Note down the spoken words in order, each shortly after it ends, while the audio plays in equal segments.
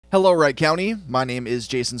Hello, Wright County. My name is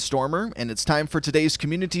Jason Stormer, and it's time for today's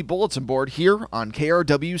Community Bulletin Board here on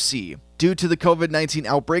KRWC. Due to the COVID-19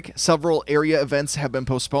 outbreak, several area events have been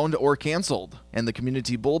postponed or canceled, and the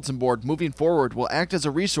Community Bulletin Board moving forward will act as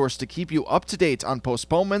a resource to keep you up to date on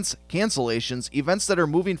postponements, cancellations, events that are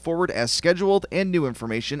moving forward as scheduled, and new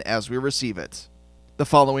information as we receive it. The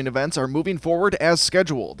following events are moving forward as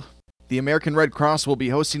scheduled. The American Red Cross will be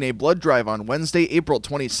hosting a blood drive on Wednesday, April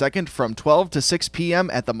 22nd from 12 to 6 p.m.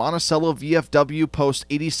 at the Monticello VFW Post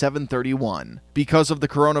 8731. Because of the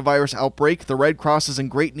coronavirus outbreak, the Red Cross is in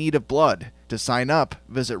great need of blood. To sign up,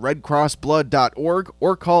 visit redcrossblood.org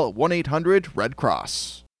or call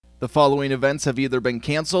 1-800-RED-CROSS. The following events have either been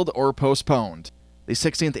canceled or postponed. The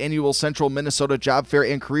 16th Annual Central Minnesota Job Fair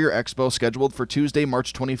and Career Expo scheduled for Tuesday,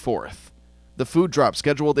 March 24th. The food drop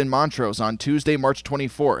scheduled in Montrose on Tuesday, March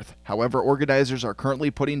 24th. However, organizers are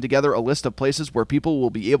currently putting together a list of places where people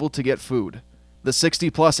will be able to get food. The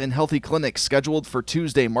 60-plus and Healthy Clinic scheduled for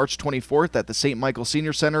Tuesday, March 24th at the St. Michael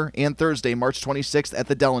Senior Center and Thursday, March 26th at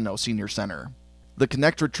the Delano Senior Center. The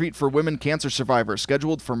Connect Retreat for Women Cancer Survivors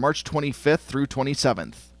scheduled for March 25th through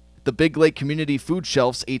 27th. The Big Lake Community Food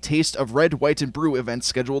Shelves, a Taste of Red, White, and Brew event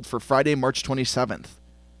scheduled for Friday, March 27th.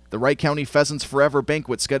 The Wright County Pheasants Forever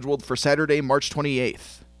Banquet scheduled for Saturday, March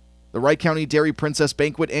 28th. The Wright County Dairy Princess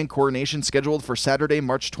Banquet and Coronation scheduled for Saturday,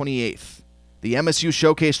 March 28th. The MSU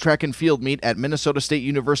Showcase Track and Field Meet at Minnesota State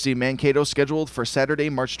University Mankato scheduled for Saturday,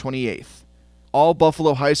 March 28th. All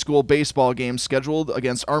Buffalo High School baseball games scheduled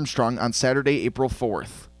against Armstrong on Saturday, April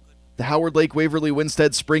 4th. The Howard Lake Waverly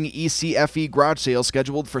Winstead Spring ECFE Garage Sale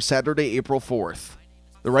scheduled for Saturday, April 4th.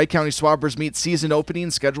 The Wright County Swabbers Meet season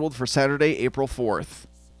opening scheduled for Saturday, April 4th.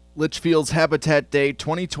 Litchfield's Habitat Day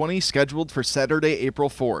 2020 scheduled for Saturday, April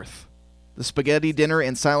 4th. The Spaghetti Dinner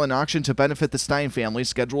and Silent Auction to benefit the Stein family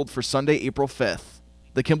scheduled for Sunday, April 5th.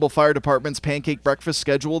 The Kimball Fire Department's Pancake Breakfast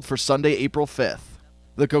scheduled for Sunday, April 5th.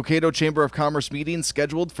 The Cokato Chamber of Commerce meeting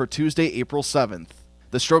scheduled for Tuesday, April 7th.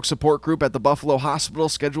 The Stroke Support Group at the Buffalo Hospital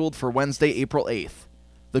scheduled for Wednesday, April 8th.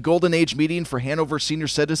 The Golden Age meeting for Hanover Senior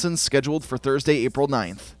Citizens scheduled for Thursday, April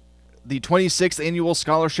 9th. The 26th Annual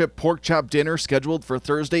Scholarship Pork Chop Dinner scheduled for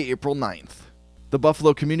Thursday, April 9th. The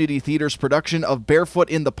Buffalo Community Theater's production of Barefoot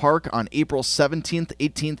in the Park on April 17th,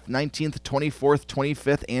 18th, 19th, 24th,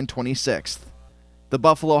 25th, and 26th. The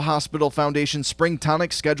Buffalo Hospital Foundation Spring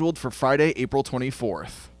Tonic scheduled for Friday, April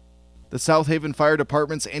 24th. The South Haven Fire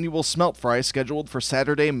Department's annual Smelt Fry scheduled for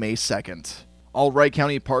Saturday, May 2nd. All Wright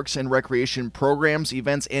County parks and recreation programs,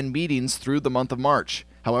 events, and meetings through the month of March.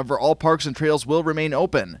 However, all parks and trails will remain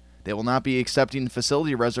open. They will not be accepting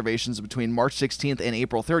facility reservations between March 16th and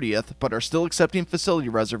April 30th, but are still accepting facility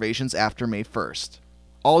reservations after May 1st.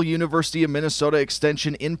 All University of Minnesota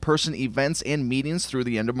Extension in-person events and meetings through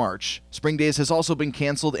the end of March. Spring Days has also been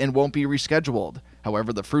canceled and won't be rescheduled.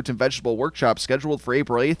 However, the Fruit and Vegetable Workshop scheduled for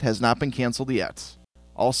April 8th has not been canceled yet.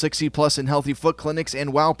 All 60-plus and Healthy Foot Clinics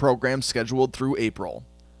and WOW programs scheduled through April.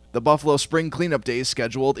 The Buffalo Spring Cleanup Days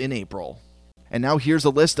scheduled in April. And now here's a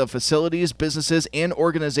list of facilities, businesses, and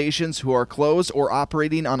organizations who are closed or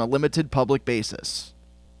operating on a limited public basis.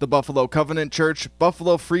 The Buffalo Covenant Church,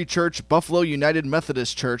 Buffalo Free Church, Buffalo United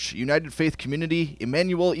Methodist Church, United Faith Community,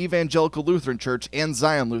 Emmanuel Evangelical Lutheran Church, and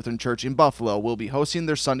Zion Lutheran Church in Buffalo will be hosting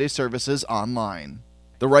their Sunday services online.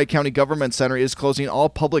 The Wright County Government Center is closing all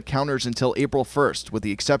public counters until April 1st, with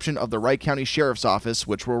the exception of the Wright County Sheriff's Office,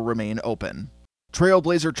 which will remain open.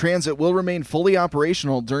 Trailblazer Transit will remain fully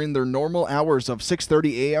operational during their normal hours of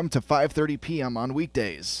 6:30 a.m. to 5:30 p.m. on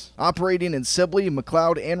weekdays. Operating in Sibley,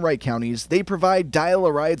 McLeod, and Wright counties, they provide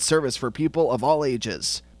dial-a-ride service for people of all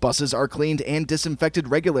ages. Buses are cleaned and disinfected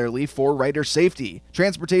regularly for rider safety.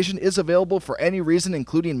 Transportation is available for any reason,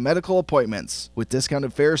 including medical appointments, with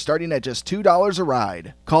discounted fares starting at just $2 a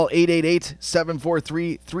ride. Call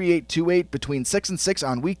 888-743-3828 between 6 and 6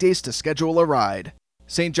 on weekdays to schedule a ride.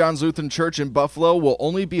 St. John's Lutheran Church in Buffalo will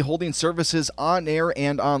only be holding services on air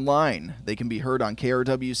and online. They can be heard on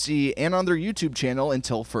KRWC and on their YouTube channel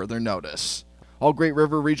until further notice. All Great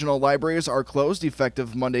River Regional Libraries are closed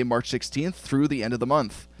effective Monday, March 16th through the end of the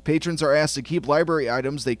month. Patrons are asked to keep library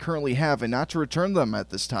items they currently have and not to return them at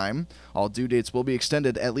this time. All due dates will be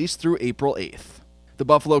extended at least through April 8th. The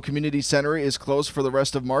Buffalo Community Center is closed for the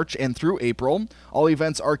rest of March and through April. All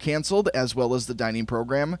events are canceled, as well as the dining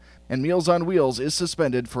program, and Meals on Wheels is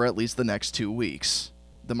suspended for at least the next 2 weeks.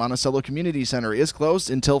 The Monticello Community Center is closed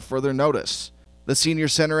until further notice. The Senior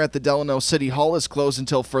Center at the Delano City Hall is closed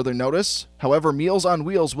until further notice. However, Meals on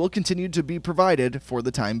Wheels will continue to be provided for the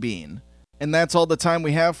time being. And that's all the time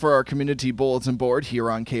we have for our community bulletin board here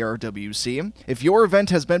on KRWC. If your event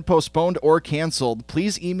has been postponed or canceled,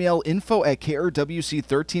 please email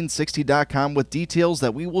info@krwc1360.com with details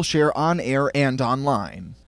that we will share on air and online.